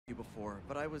before,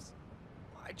 but I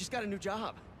just got a new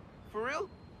job. For real?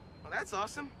 Well, that's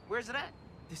awesome. Where's it at?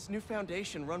 This new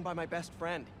foundation run by my best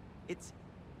friend. It's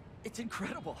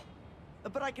incredible.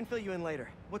 But I can fill you in later.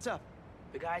 What's up?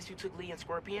 The guys who took Lee and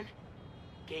Scorpion?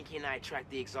 Ganke and I tracked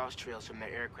the exhaust trails from their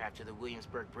aircraft to the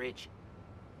Williamsburg Bridge.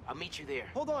 I'll meet you there.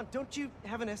 Hold on, don't you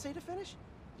have an essay to finish?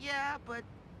 Yeah, but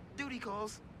duty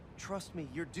calls. Trust me,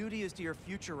 your duty is to your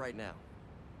future right now.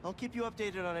 I'll keep you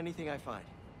updated on anything I find.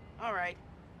 All right.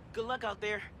 Good luck out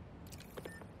there.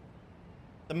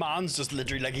 The man's just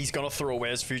literally like he's gonna throw away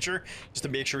his future just to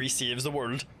make sure he saves the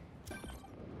world.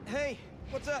 Hey,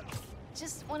 what's up?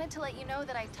 Just wanted to let you know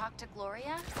that I talked to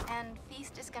Gloria, and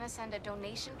Feast is gonna send a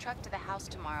donation truck to the house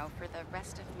tomorrow for the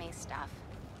rest of May's stuff.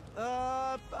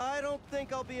 I don't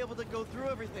think I'll be able to go through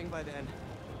everything by then.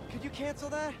 Could you cancel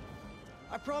that?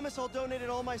 I promise I'll donate it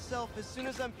all myself as soon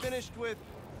as I'm finished with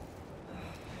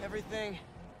everything.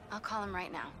 I'll call him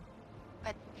right now.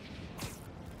 But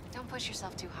don't push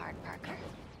yourself too hard, Parker.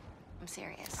 I'm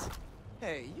serious.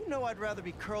 Hey, you know I'd rather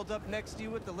be curled up next to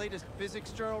you with the latest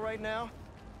physics journal right now.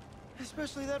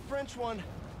 Especially that French one.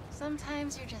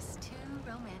 Sometimes you're just too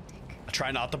romantic. I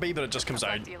try not to be, but it just comes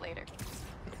I'll out. talk to you later.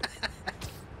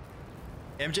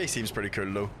 MJ seems pretty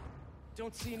cool though.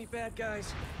 Don't see any bad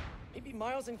guys. Maybe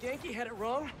Miles and Ganke had it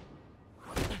wrong?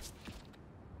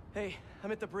 Hey,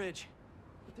 I'm at the bridge.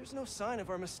 But there's no sign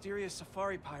of our mysterious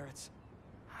safari pirates.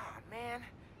 Oh, man.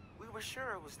 We were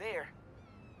sure it was there.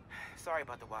 Sorry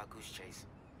about the wild goose chase.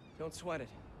 Don't sweat it.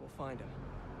 We'll find him.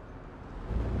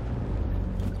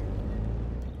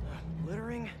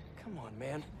 Littering? Come on,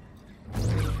 man.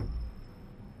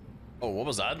 Oh, what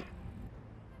was that?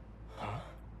 Huh?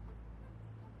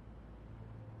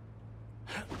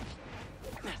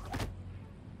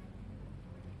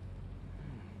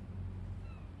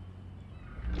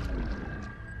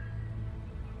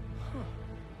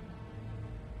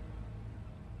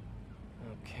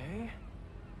 Okay.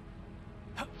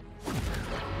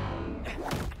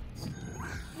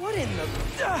 What in the...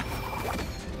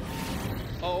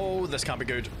 Oh, this can't be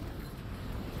good.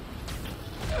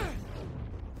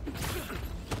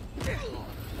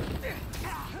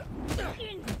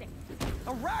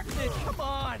 Arachnid, come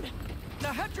on!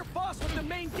 Now how'd your boss with the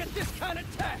main get this kind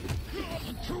of tech?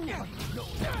 You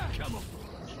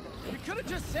could have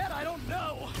just said I don't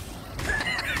know.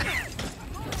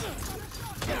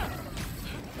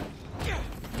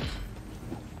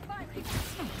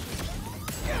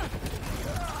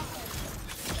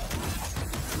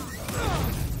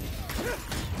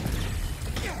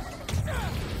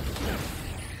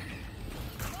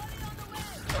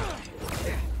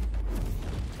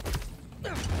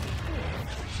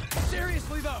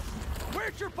 Seriously though,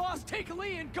 where'd your boss take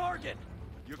Lee and Gargan?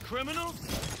 Your criminals?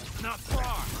 Not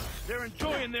far. They're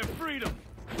enjoying their freedom.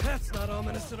 That's not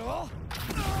ominous at all.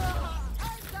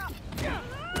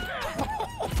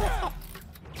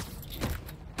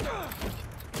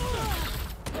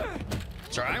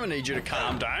 Sorry, I'm gonna need you to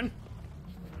calm down.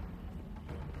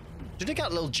 Did they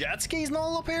got little jet skis and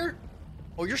all up here?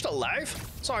 Oh, you're still alive?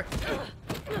 Sorry.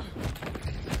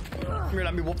 Come here,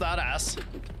 let me whoop that ass.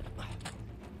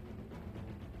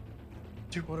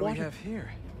 Dude, What do we have here?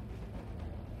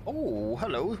 Oh,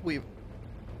 hello.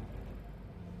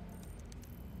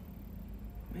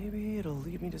 Maybe it'll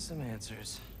lead me to some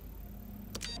answers.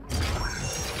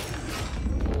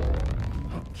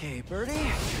 Okay,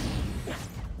 Birdie.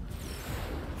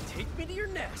 Take me to your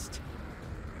nest.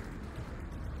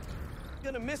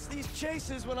 Gonna miss these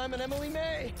chases when I'm an Emily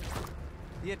May.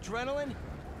 The adrenaline,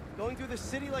 going through the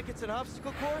city like it's an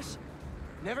obstacle course,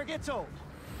 never gets old.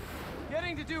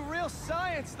 Getting to do real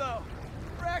science, though,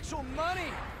 for actual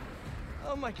money.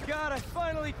 Oh my God, I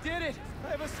finally did it.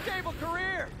 I have a stable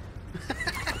career.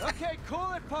 Okay,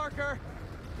 cool it, Parker.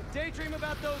 You can daydream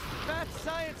about those fat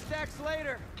science stacks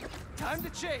later. Time to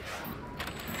chase.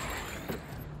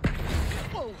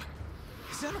 Whoa,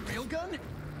 is that a real gun?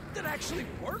 That actually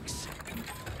works?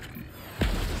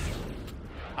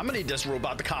 I'm gonna need this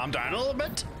robot to calm down a little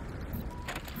bit.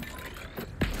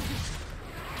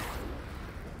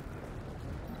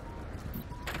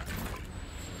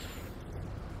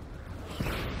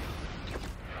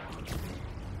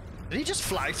 Did he just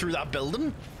fly through that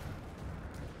building?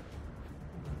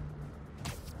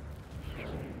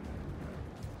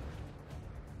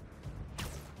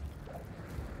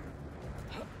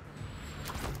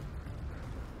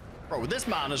 Bro, this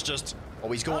man is just...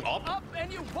 Oh, he's going up. Up,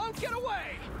 and you won't get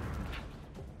away!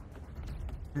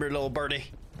 Come here, little birdie.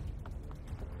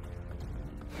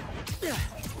 No!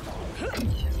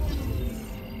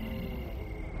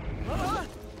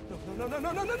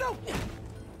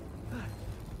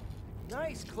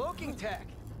 Nice cloaking tech.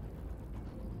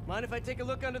 Mind if I take a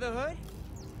look under the hood?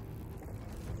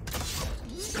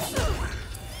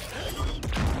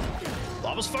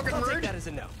 That was fucking I'll take rude. that as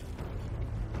a no.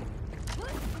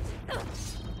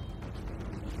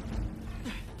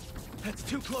 That's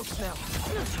too close now.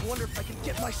 I wonder if I can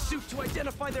get my suit to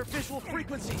identify their visual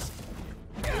frequencies.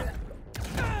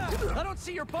 I don't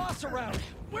see your boss around.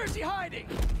 Where's he hiding?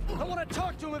 I want to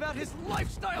talk to him about his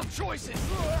lifestyle choices.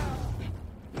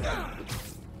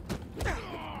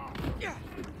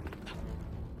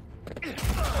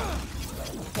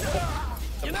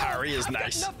 You know, Harry is I've got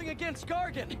nice. nothing against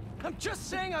Gargan. I'm just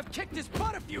saying I've kicked his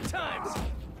butt a few times.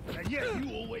 And yet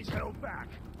you always held back.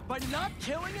 By not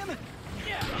killing him?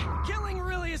 Yeah, killing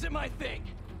really isn't my thing.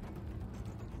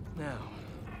 Now,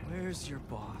 where's your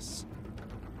boss?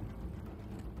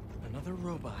 Another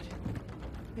robot.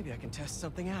 Maybe I can test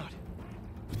something out.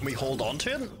 Can we hold on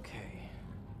to it? Okay,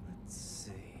 let's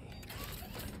see.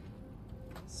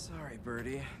 Sorry,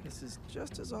 Birdie. This is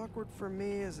just as awkward for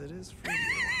me as it is for you.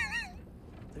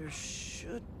 There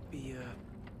should be a...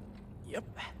 Yep.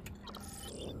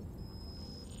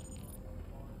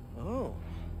 Oh,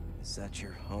 is that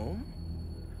your home?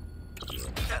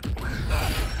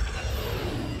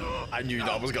 I knew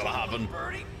that was gonna happen.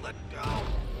 Birdie, let go!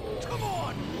 Come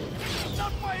on!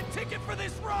 Not buy a ticket for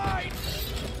this ride!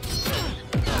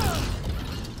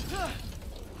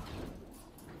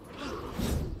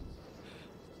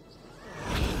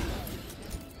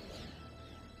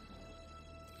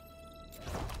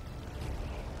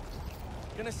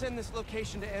 Gonna send this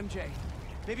location to MJ.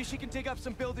 Maybe she can dig up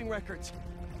some building records.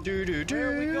 Do do do.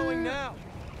 Where are we going now?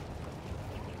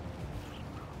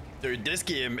 Dude, this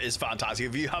game is fantastic.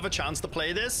 If you have a chance to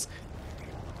play this,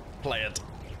 play it.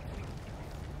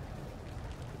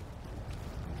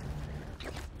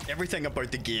 Everything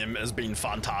about the game has been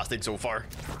fantastic so far.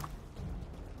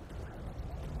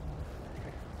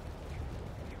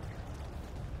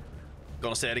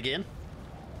 Gonna say it again.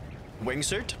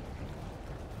 Wingsuit.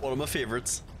 One of my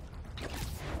favorites.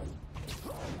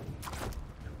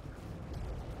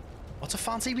 What's a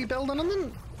fancy wee building in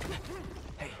them?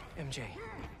 Hey, MJ.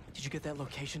 Did you get that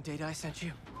location data I sent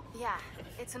you? Yeah,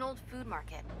 it's an old food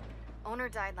market. Owner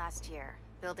died last year.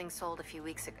 Building sold a few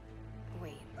weeks ago.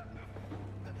 Wait.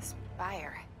 This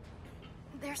buyer.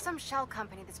 There's some shell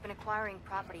company that's been acquiring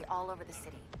property all over the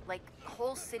city. Like,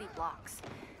 whole city blocks.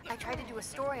 I tried to do a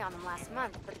story on them last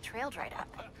month, but the trail dried up.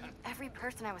 Every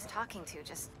person I was talking to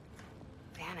just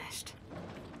vanished.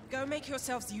 Go make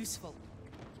yourselves useful.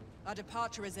 Our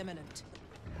departure is imminent.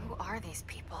 Who are these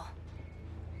people?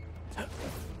 I'm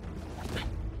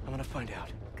gonna find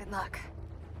out. Good luck.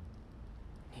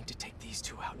 Need to take these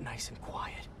two out nice and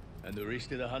quiet. And the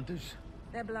rest of the hunters?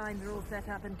 Their blinds are all set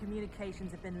up and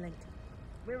communications have been linked.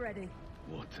 We're ready.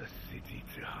 What a city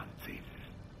to hunt in.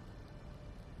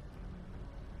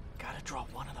 Gotta draw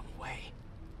one of them away.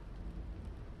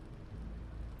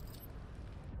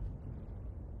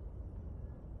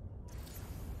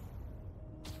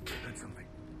 That's something.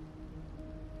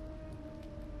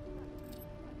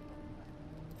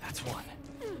 That's one.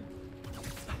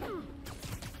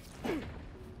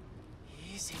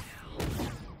 Easy now.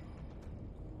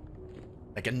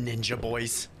 Like a ninja,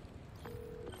 boys.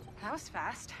 That was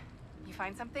fast. You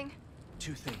find something?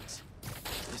 Two things.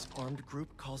 This armed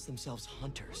group calls themselves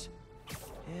Hunters.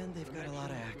 And they've got a lot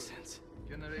of accents.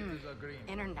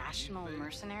 International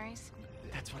mercenaries?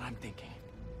 That's what I'm thinking.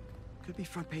 Could be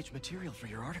front page material for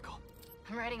your article.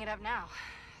 I'm writing it up now.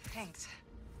 Thanks.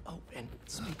 Oh, and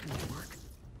speaking of work,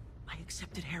 I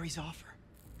accepted Harry's offer.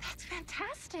 That's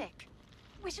fantastic.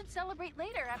 We should celebrate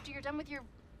later after you're done with your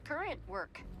current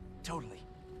work. Totally.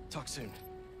 Talk soon.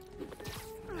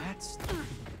 That's...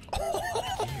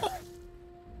 Here.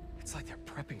 It's like they're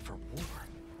prepping for war.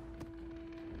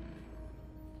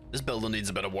 This building needs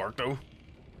a bit of work, though.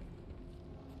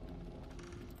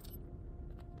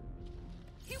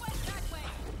 He went that way.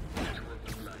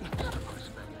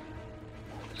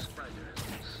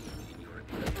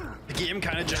 The game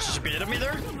kind of just baited me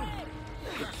there.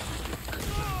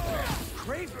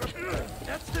 Kraber!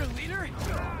 That's their leader?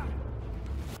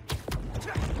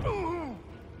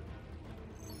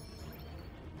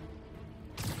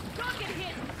 Don't get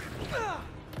hit!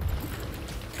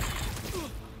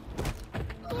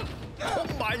 Oh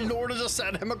my lord, I just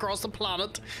sent him across the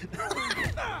planet.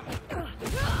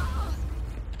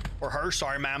 Or her,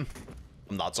 sorry, ma'am.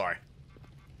 I'm not sorry.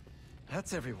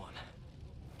 That's everyone.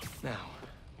 Now,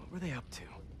 what were they up to?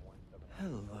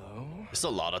 Hello? It's a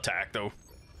lot of tech, though.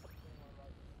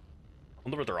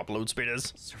 Wonder what their upload speed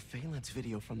is. Surveillance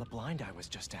video from the blind I was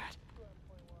just at.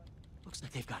 Looks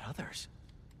like they've got others.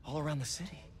 All around the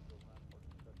city.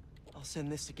 I'll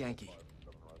send this to Genki.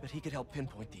 but he could help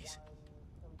pinpoint these.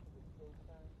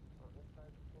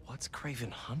 What's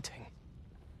Kraven hunting?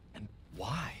 And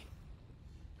why?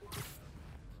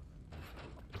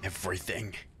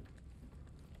 Everything.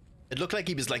 It looked like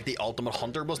he was like the ultimate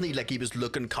hunter, wasn't he? Like he was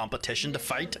looking competition to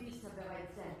fight.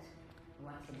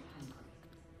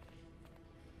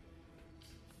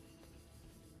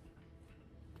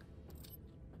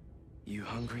 You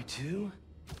hungry too?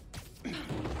 Nap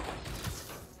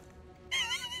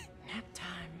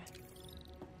time.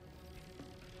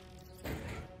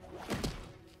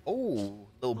 Oh,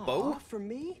 little bow. Aw, for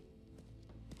me?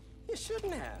 You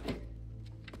shouldn't have.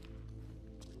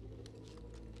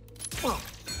 Whoa.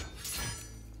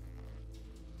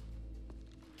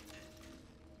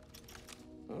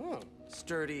 Oh,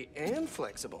 sturdy and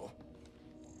flexible.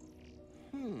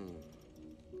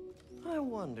 I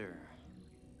wonder.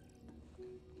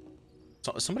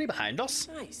 So, is somebody behind us?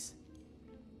 Nice.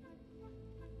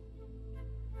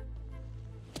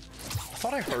 I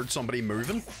thought I heard somebody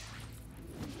moving.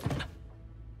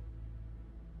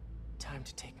 Time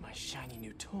to take my shiny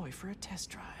new toy for a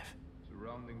test drive.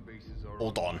 Surrounding bases are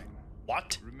Hold on. online.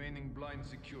 What? Remaining blind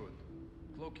secured.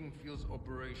 Cloaking fields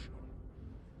operational.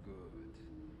 Good.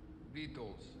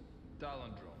 Beetles,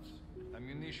 Talon drones,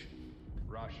 ammunition,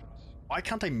 rations. Why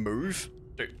can't I move?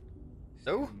 Dude.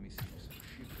 No? Still missing some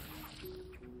shit.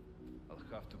 I'll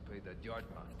have to pay that yard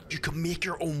master. You can make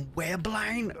your own web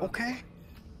line, okay?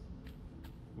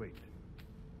 Wait.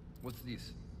 What's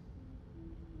this?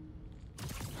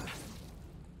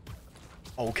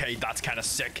 Okay, that's kind of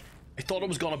sick. I thought it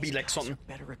was gonna be like something,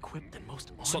 Better equipped than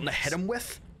most armies. something to hit him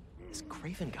with. This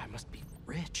Kraven guy must be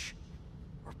rich,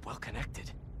 or well connected,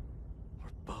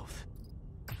 or both.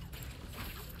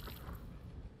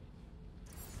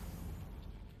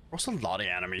 There's a lot of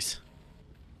enemies.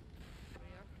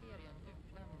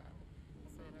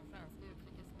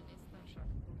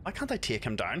 Why can't I take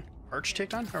him down? Urge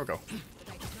takedown? There we go.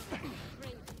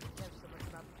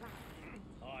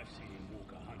 I've seen him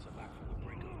walk a hunter back from the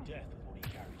brink of death with what he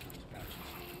carries in his pouches.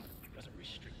 He doesn't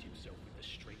restrict himself with the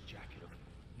straitjacket of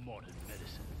modern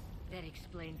medicine. That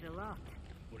explains a lot.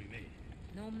 What do you mean?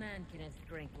 No man can have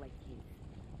strength like his.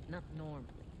 Not normally.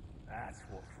 That's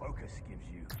what focus gives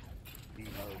you. He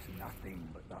knows nothing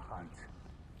but the hunt.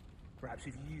 Perhaps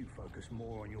if you focus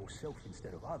more on yourself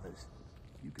instead of others,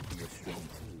 you could be as strong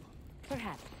too.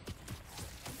 Perhaps.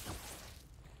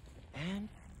 And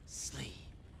sleep.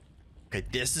 Okay,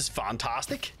 this is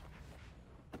fantastic.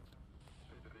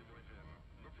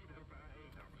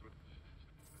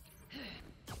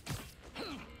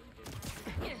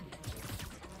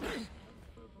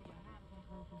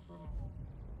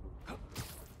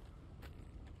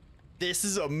 This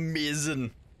is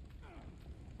amazing.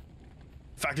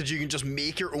 The fact that you can just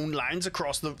make your own lines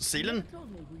across the ceiling.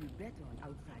 Told me who you bet on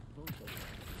outside Volta.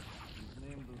 His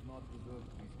name does not deserve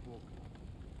to be spoken.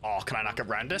 Oh, can I not get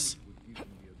around this? Would give him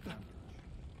the advantage.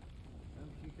 And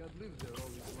he had lived there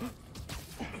all his life.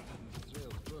 His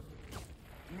trail's perfect.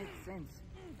 Makes sense.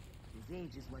 His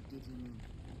age is what did him in.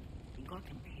 He got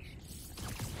impatient.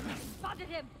 Spotted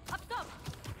him! Up top!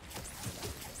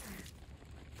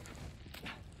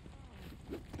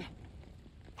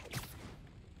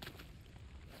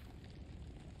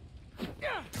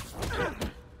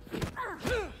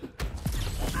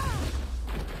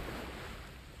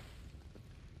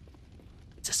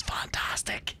 This is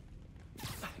fantastic.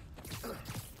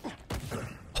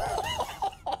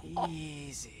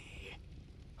 Easy.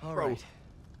 All Bro. right.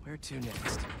 Where to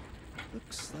next?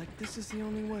 Looks like this is the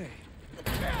only way.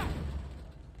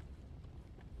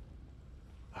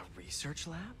 A research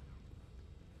lab?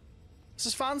 This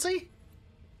is fancy.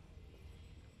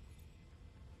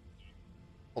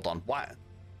 Hold on, what?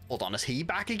 Hold on, is he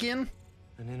back again?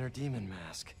 An inner demon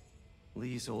mask.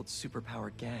 Lee's old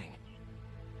superpowered gang.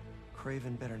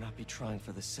 Kraven better not be trying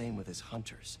for the same with his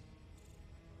hunters.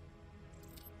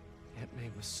 Aunt May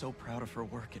was so proud of her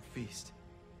work at Feast.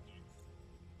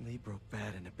 Lee broke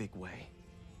bad in a big way.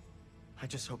 I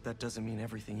just hope that doesn't mean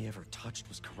everything he ever touched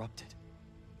was corrupted.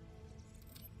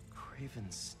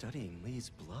 Kraven's studying Lee's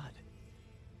blood.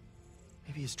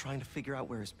 Maybe he's trying to figure out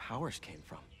where his powers came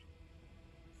from.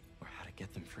 Or how to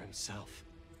get them for himself.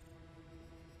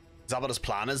 Is that what his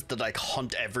plan is? To like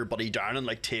hunt everybody down and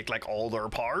like take like all their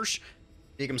powers?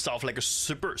 Make himself like a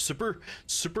super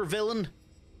villain?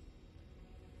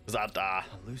 Is that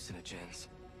Hallucinogens.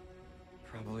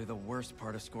 Probably the worst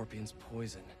part of Scorpion's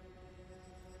poison.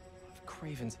 If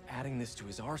Kraven's adding this to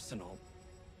his arsenal...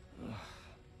 Ugh.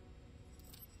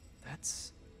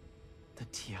 That's... the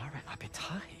Tiara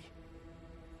Apitai.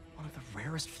 One of the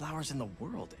rarest flowers in the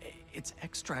world. Its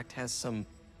extract has some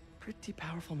pretty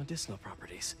powerful medicinal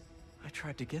properties. I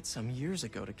tried to get some years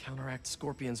ago to counteract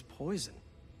Scorpion's poison,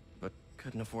 but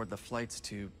couldn't afford the flights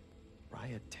to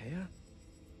Raiatea?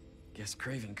 Guess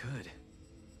Kraven could.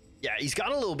 Yeah, he's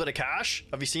got a little bit of cash.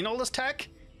 Have you seen all this tech?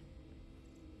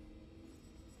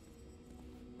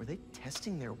 Were they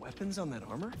testing their weapons on that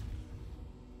armor?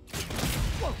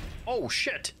 Whoa. Oh,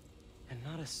 shit. And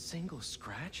not a single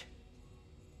scratch?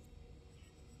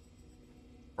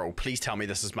 Bro, please tell me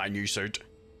this is my new suit.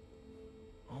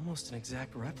 Almost an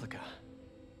exact replica.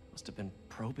 Must have been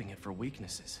probing it for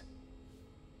weaknesses.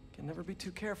 Can never be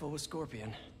too careful with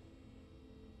Scorpion.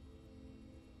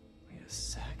 Wait a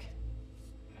sec.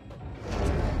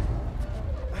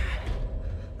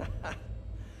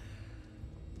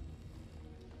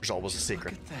 There's always a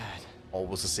secret. Look at that.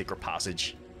 Always a secret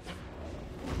passage.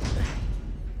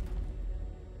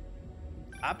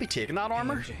 I'd be taking that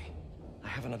armor. Hey, MJ, I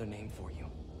have another name for you.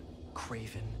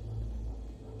 Kraven.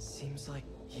 Seems like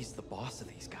he's the boss of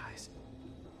these guys.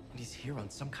 And he's here on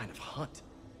some kind of hunt.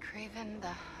 Kraven the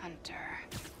Hunter.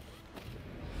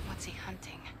 What's he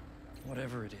hunting?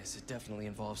 Whatever it is, it definitely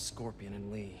involves Scorpion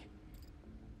and Lee.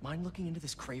 Mind looking into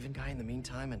this Kraven guy in the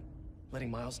meantime and letting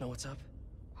Miles know what's up?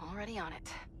 Already on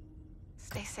it.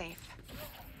 Stay safe.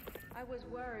 I was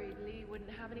worried Lee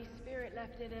wouldn't have any spirit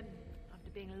left in him after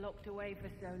being locked away for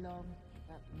so long.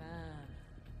 But man,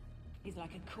 he's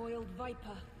like a coiled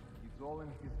viper. It's all in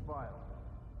his file.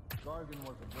 Gargan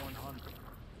was a born hunter.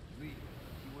 Lee,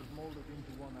 he was molded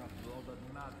into one after all that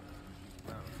madness is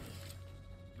found.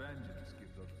 Vengeance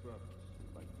gives us purpose,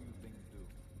 like few things do.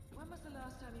 When was the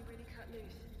last time you really cut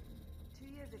loose? 2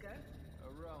 years ago?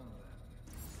 Around then,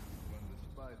 when the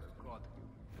spider caught you.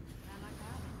 Man like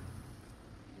that?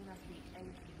 You must be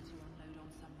aching to unload on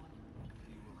someone.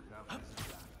 He will have his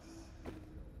chance.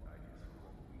 I just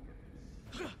hope we get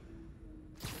this.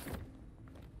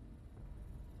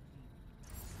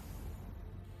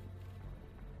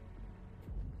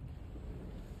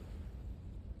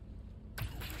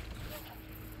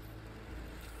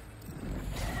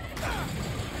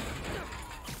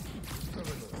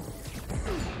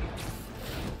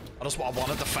 That's what I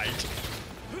wanted to fight.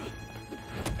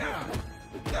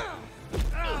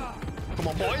 Come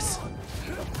on, boys.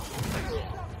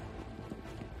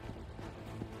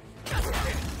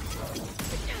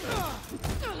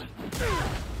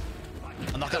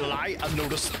 I'm not gonna lie, I've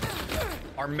noticed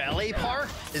our melee power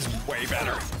is way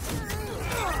better.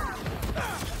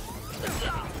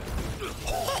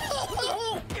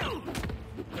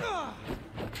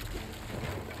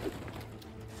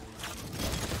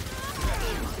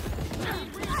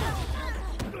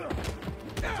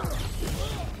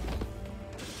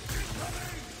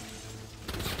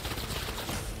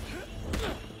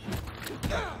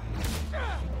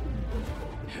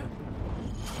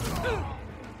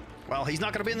 Well, he's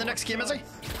not going to be in the next game, is he?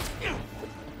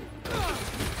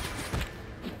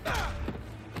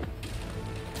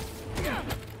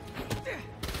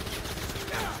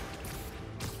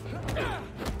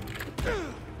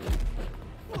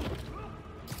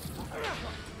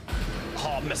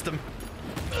 Oh, missed him.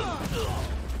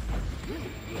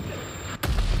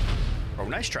 Oh,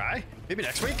 nice try. Maybe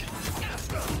next week.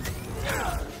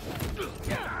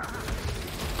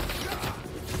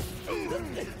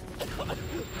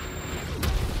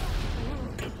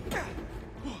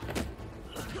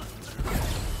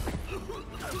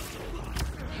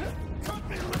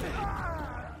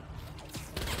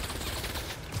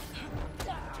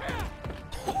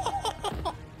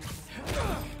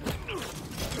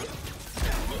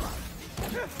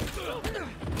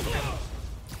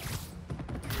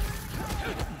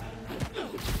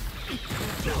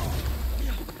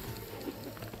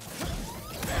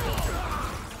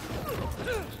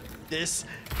 This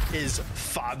is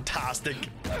fantastic.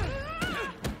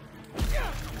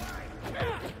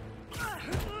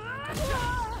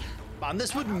 Man,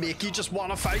 this would make you just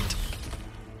want to fight.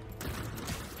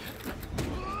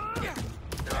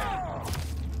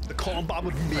 The combat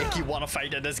would make you want to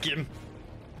fight in this game.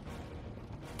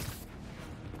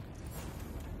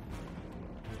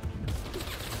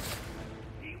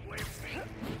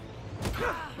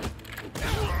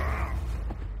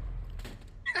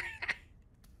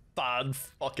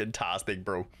 Fucking tastic,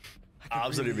 bro.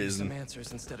 Absolutely really amazing. Some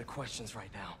answers instead of questions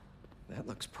right now. That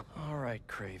looks all right,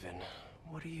 Kraven.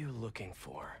 What are you looking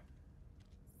for?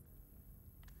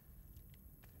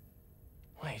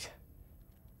 Wait.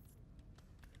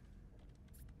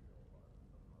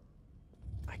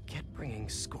 I get bringing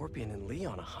Scorpion and Lee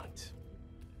on a hunt,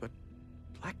 but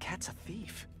Black Cat's a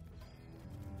thief.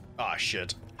 Ah,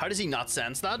 shit. How does he not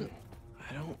sense that?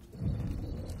 I don't...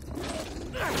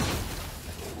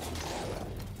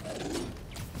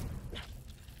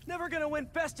 Never gonna win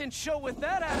best in show with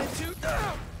that attitude.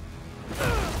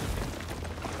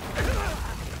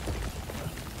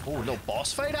 Oh, no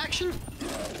boss fight action?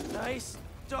 Nice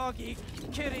doggy,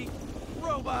 kitty,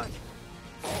 robot.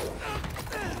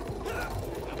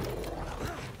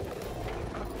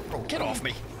 Bro, get off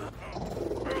me.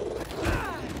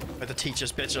 About to teach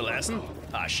this bitch a lesson?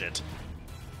 Ah, shit.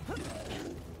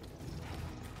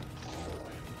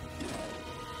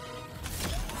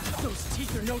 Those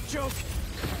teeth are no joke.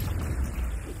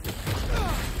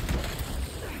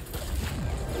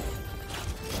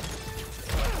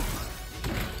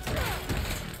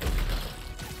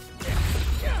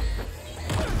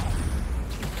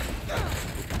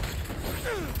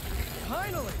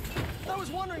 Finally! I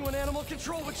was wondering when animal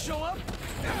control would show up.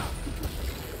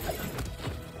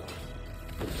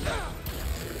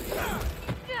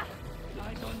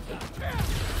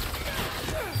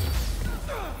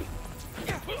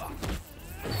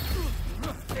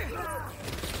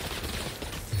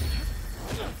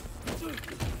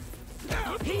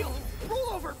 Heal! Roll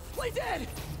over! Play dead!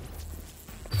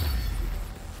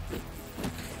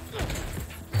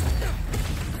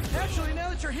 Actually, now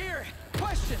that you're here,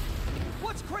 question.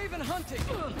 What's Craven hunting?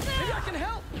 Maybe I can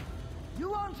help! You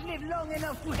won't live long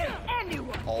enough to help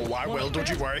anyone! Oh, I will, don't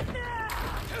you worry.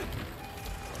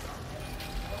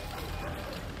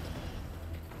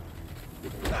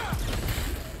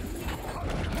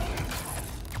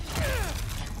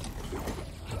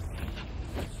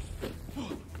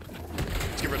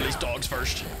 Let's get rid of these dogs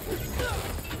first.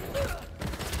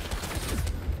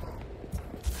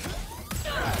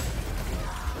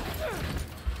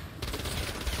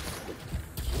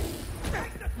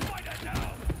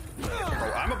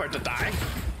 Bro, I'm about to die.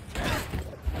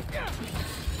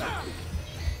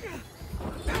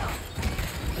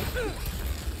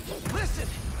 Listen,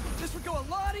 this would go a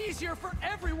lot easier for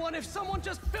everyone if someone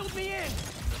just filled me in.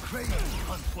 Crazy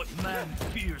hunts what man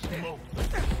fears most.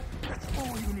 That's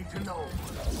all you need to know.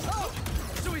 Oh,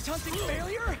 so he's hunting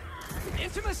failure?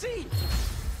 Intimacy?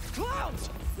 Clowns!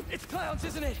 It's clowns,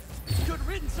 isn't it? Good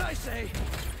riddance, I say.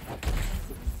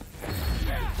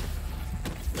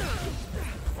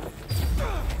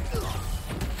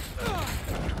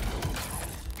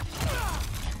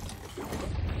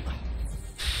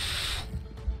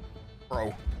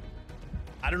 Bro,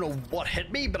 I don't know what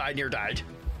hit me, but I near died.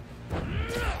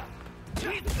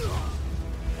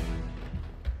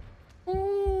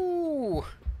 Ooh.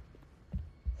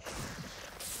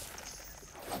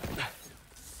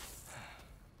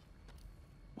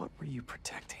 What were you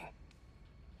protecting?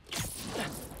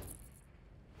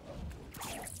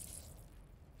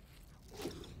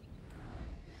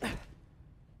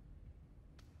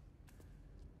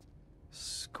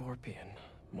 Scorpion,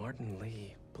 Martin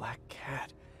Lee, Black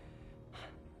Cat.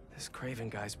 This Craven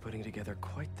guy's putting together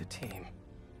quite the team.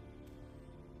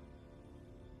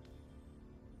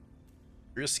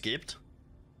 You escaped?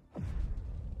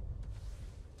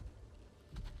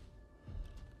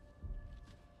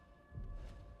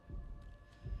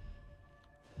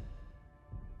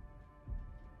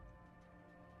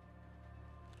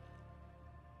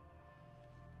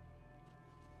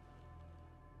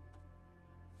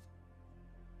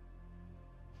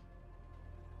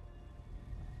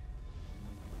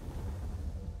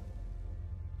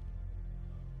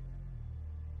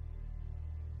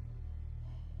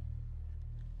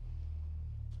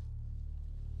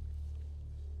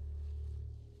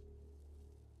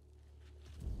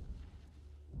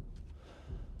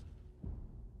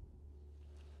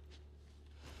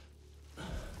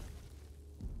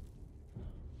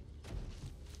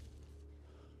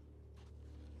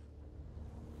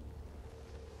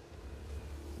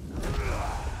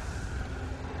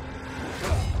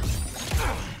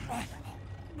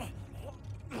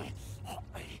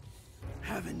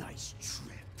 Have a nice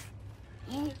trip.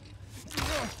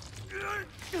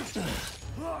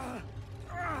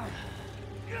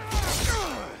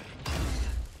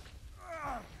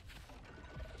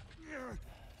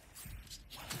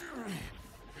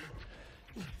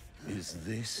 Is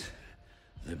this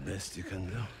the best you can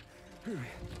do?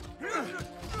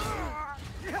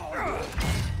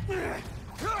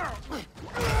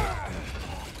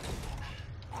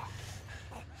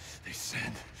 They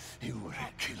said you were a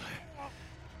killer.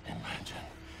 Imagine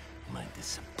my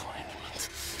disappointment.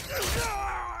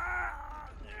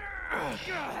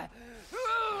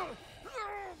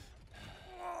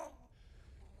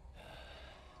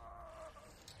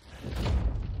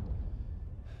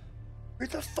 Where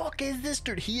the fuck is this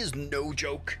dude? He is no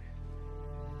joke.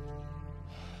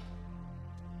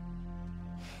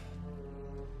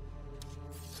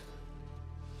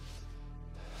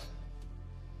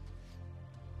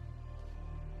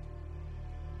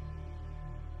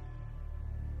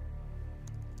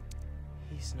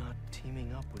 He's not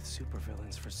teaming up with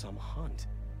supervillains for some hunt.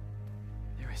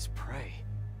 There is prey.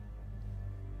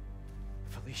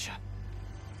 Felicia.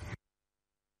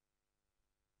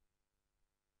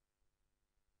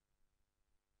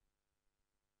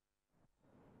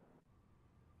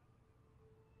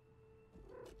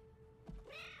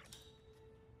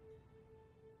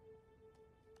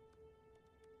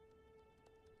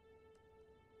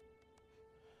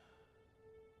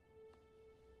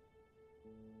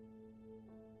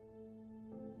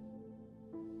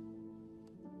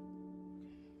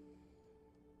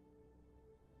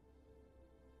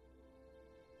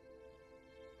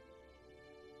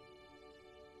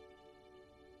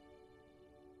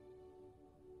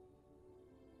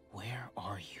 Where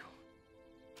are you?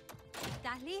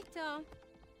 ¿Estás listo?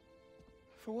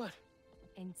 For what?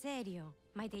 En serio?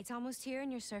 My date's almost here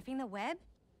and you're surfing the web?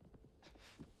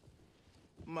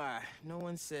 No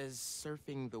one says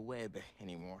surfing the web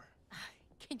anymore.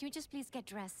 Can you just please get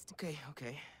dressed? Okay.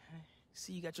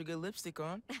 See, you got your good lipstick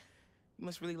on. You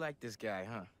must really like this guy,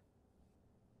 huh?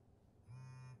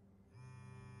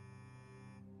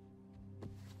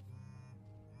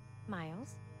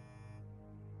 Miles?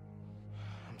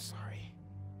 I'm sorry.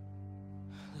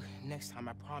 Look, next time,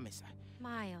 I promise.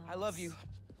 Miles. I love you.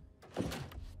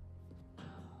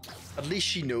 At least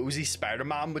she knows he's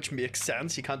Spider-Man, which makes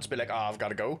sense. He can't just be like, oh, I've got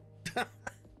to go.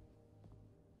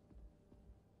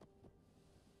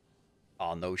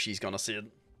 Oh no, she's gonna see it.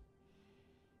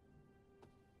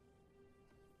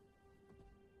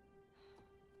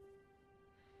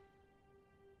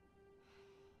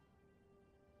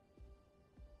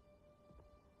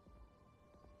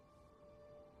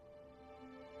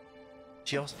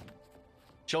 She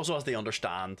also has to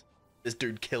understand this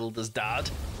dude killed his dad.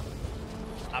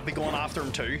 I'd be going after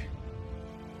him too.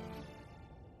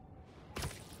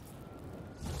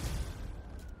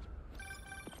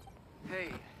 Hey,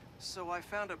 so I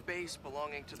found a base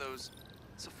belonging to those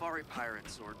safari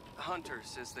pirates, or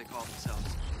hunters as they call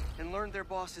themselves, and learned their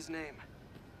boss's name,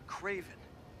 Kraven.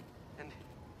 And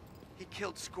he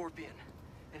killed Scorpion,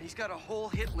 and he's got a whole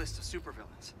hit list of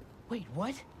supervillains. Wait,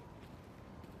 what?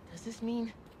 Does this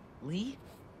mean Lee?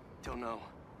 Don't know,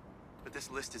 but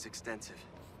this list is extensive.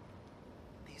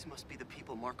 These must be the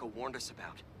people Marco warned us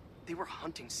about. They were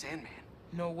hunting Sandman.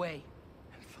 No way.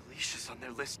 And Felicia's on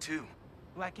their list too.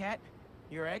 Black Cat?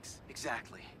 Your ex?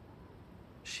 Exactly.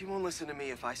 She won't listen to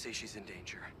me if I say she's in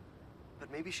danger.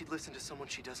 But maybe she'd listen to someone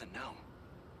she doesn't know.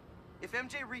 If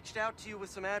MJ reached out to you with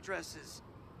some addresses,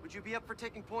 would you be up for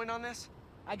taking point on this?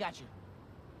 I got you.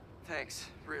 Thanks,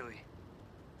 really.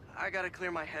 I gotta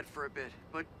clear my head for a bit,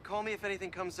 but call me if anything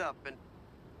comes up, and...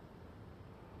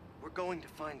 we're going to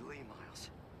find Lee, Miles.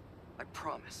 I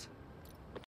promise.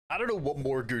 I don't know what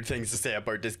more good things to say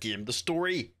about this game. The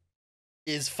story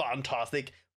is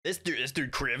fantastic. This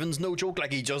dude Kraven's no joke.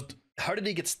 Like, he just... how did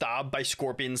he get stabbed by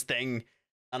Scorpion's thing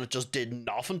and it just did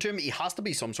nothing to him? He has to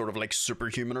be some sort of, like,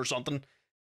 superhuman or something.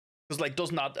 Because, like,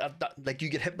 doesn't that... like, you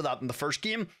get hit with that in the first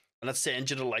game, and it sends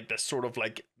you to, like, this sort of,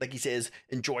 like he says,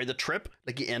 enjoy the trip.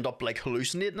 Like, you end up, like,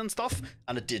 hallucinating and stuff,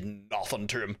 and it did nothing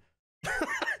to him.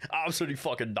 Absolutely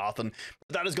fucking nothing.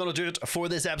 But that is going to do it for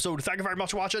this episode. Thank you very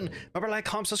much for watching. Remember, like,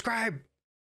 comment, subscribe.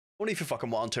 Only if you fucking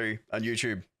want to on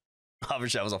YouTube. Have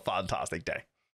yourselves a fantastic day.